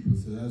bless and keep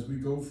us as we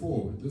go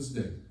forward this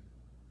day,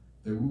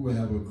 that we will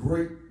have a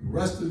great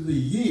rest of the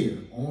year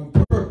on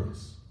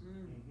purpose.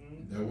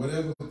 Mm-hmm. That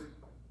whatever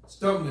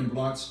stumbling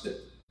blocks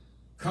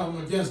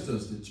come against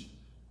us, that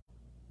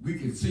we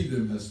can see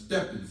them as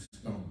stepping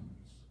stones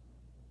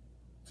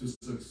to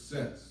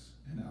success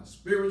in our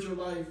spiritual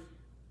life.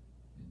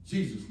 In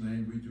Jesus'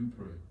 name we do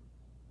pray.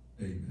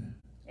 Amen.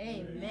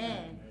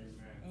 Amen.